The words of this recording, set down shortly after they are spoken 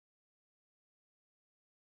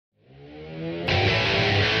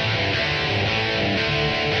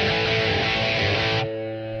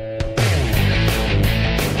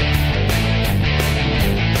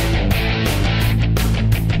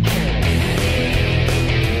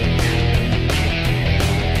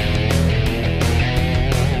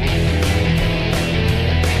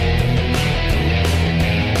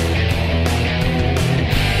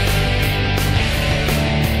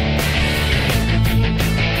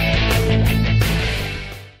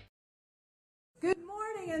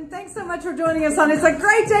Thanks so much for joining us on It's a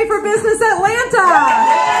Great Day for Business Atlanta.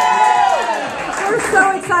 We're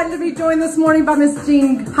so excited to be joined this morning by Miss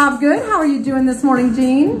Jean Hobgood. How are you doing this morning,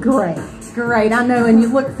 Jean? Great. Great, I know, and you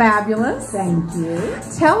look fabulous. Thank you.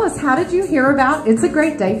 Tell us, how did you hear about It's a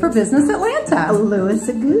Great Day for Business Atlanta? Louis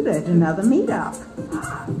Agudo at another meetup.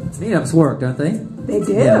 Meetups work, don't they? They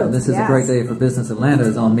do. Yeah, this is a great day for business. Atlanta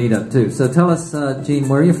is on Meetup too. So tell us, Jean,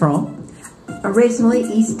 where are you from? Originally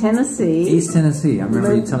East Tennessee. East Tennessee. I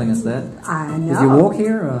remember you telling us that. I know. Did you walk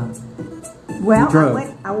here? Or well, you drove?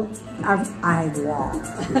 I walked.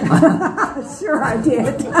 Sure I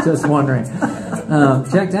did. Just wondering.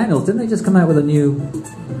 Jack Daniels, didn't they just come out with a new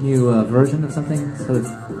version of something? So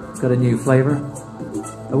it's got a new flavor?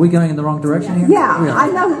 Are we going in the wrong direction here? Yeah,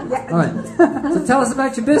 I know. Yeah. All right. So tell us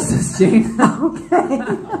about your business, Jean. Okay.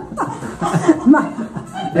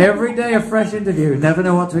 Every day a fresh interview. Never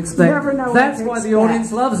know what to expect. Never know That's what to why expect. the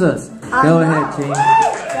audience loves us. I Go know. ahead, Jean.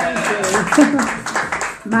 Thank you.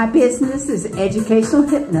 My business is educational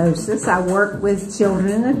hypnosis. I work with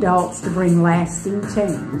children and adults to bring lasting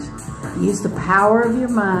change. Use the power of your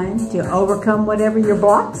mind to overcome whatever your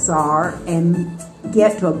blocks are and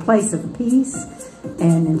get to a place of peace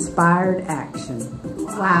and inspired action.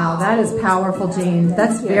 Wow, that is powerful, Jean.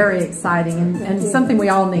 That's very exciting and something we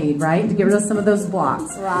all need, right? To get rid of some of those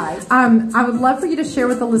blocks. Right. I would love for you to share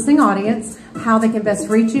with the listening audience how they can best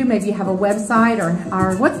reach you. Maybe you have a website or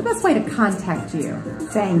what's the best way to contact you?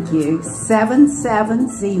 Thank you.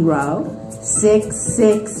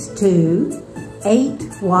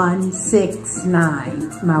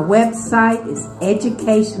 770-662-8169. My website is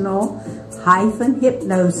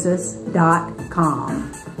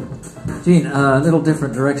educational-hypnosis.com. Jean, a little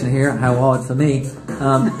different direction here. How odd for me.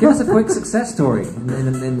 Give us a quick success story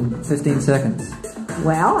in 15 seconds.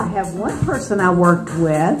 Well, I have one person I worked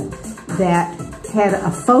with that had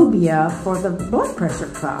a phobia for the blood pressure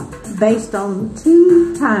cuff based on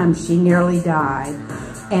 2 times she nearly died,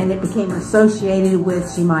 and it became associated with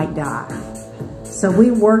she might die. So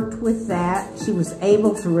we worked with that. She was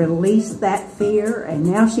able to release that fear, and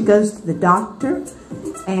now she goes to the doctor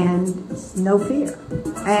and no fear.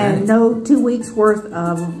 And no 2 weeks worth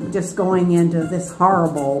of just going into this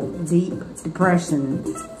horrible, deep depression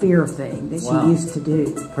fear thing that she used to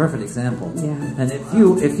do. Perfect example. Yeah. And if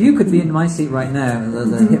you could be in my seat right now,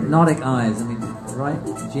 the hypnotic eyes, I mean, right?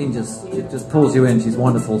 Jean just pulls you in. She's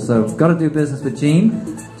wonderful. So got to do business with Jean.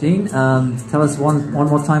 Jean, tell us one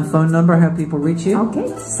more time phone number, how people reach you.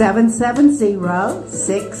 Okay,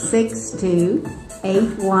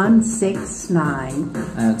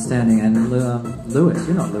 770-662-8169. Outstanding. And Louis,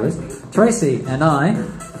 you're not Louis. Tracee and I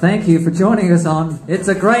thank you for joining us on It's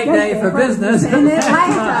a Great Day for Business in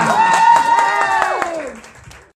Atlanta.